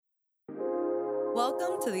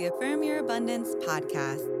Welcome to the Affirm Your Abundance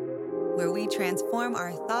podcast, where we transform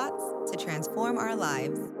our thoughts to transform our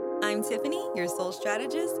lives. I'm Tiffany, your soul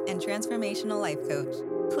strategist and transformational life coach.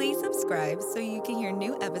 Please subscribe so you can hear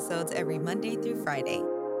new episodes every Monday through Friday.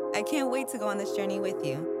 I can't wait to go on this journey with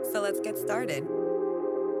you, so let's get started.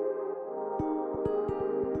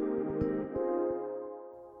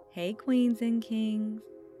 Hey, queens and kings.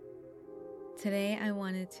 Today I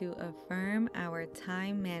wanted to affirm our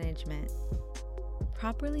time management.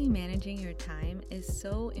 Properly managing your time is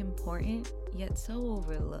so important, yet so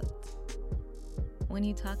overlooked. When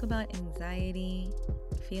you talk about anxiety,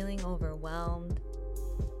 feeling overwhelmed,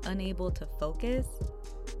 unable to focus,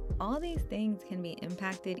 all these things can be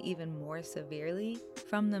impacted even more severely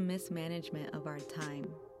from the mismanagement of our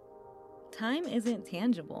time. Time isn't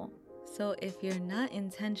tangible, so if you're not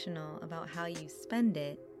intentional about how you spend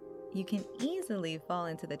it, you can easily fall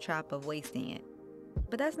into the trap of wasting it.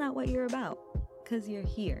 But that's not what you're about, because you're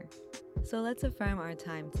here. So let's affirm our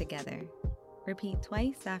time together. Repeat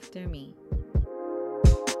twice after me.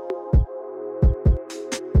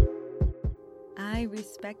 I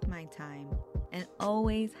respect my time and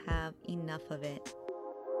always have enough of it.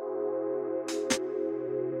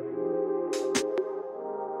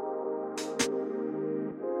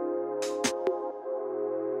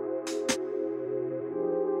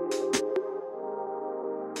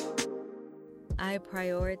 I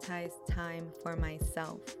prioritize time for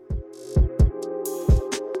myself.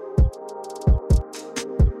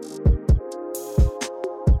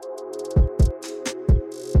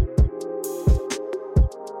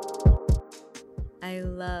 I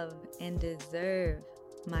love and deserve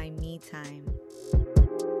my me time.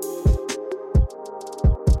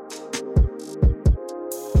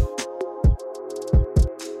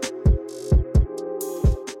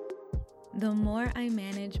 The more I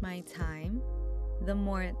manage my time, the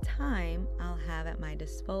more time I'll have at my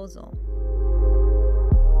disposal.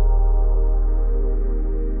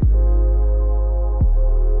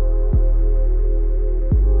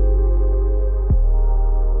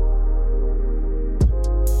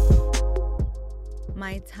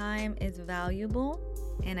 My time is valuable,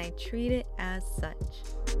 and I treat it as such.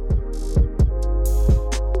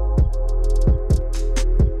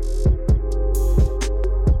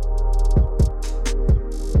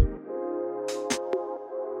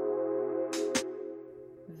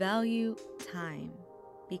 Value time,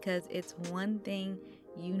 because it's one thing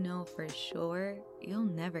you know for sure you'll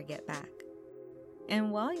never get back.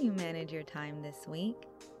 And while you manage your time this week,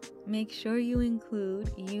 make sure you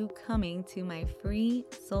include you coming to my free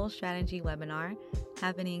Soul Strategy webinar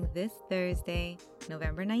happening this Thursday,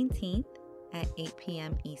 November 19th at 8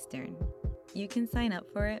 p.m. Eastern. You can sign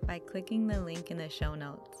up for it by clicking the link in the show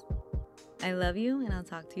notes. I love you, and I'll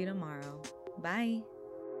talk to you tomorrow. Bye.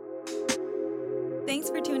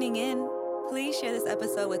 Thanks for tuning in. Please share this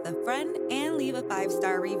episode with a friend and leave a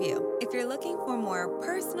 5-star review. If you're looking for more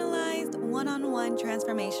personalized, one-on-one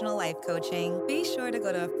transformational life coaching, be sure to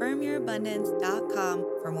go to affirmyourabundance.com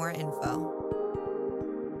for more info.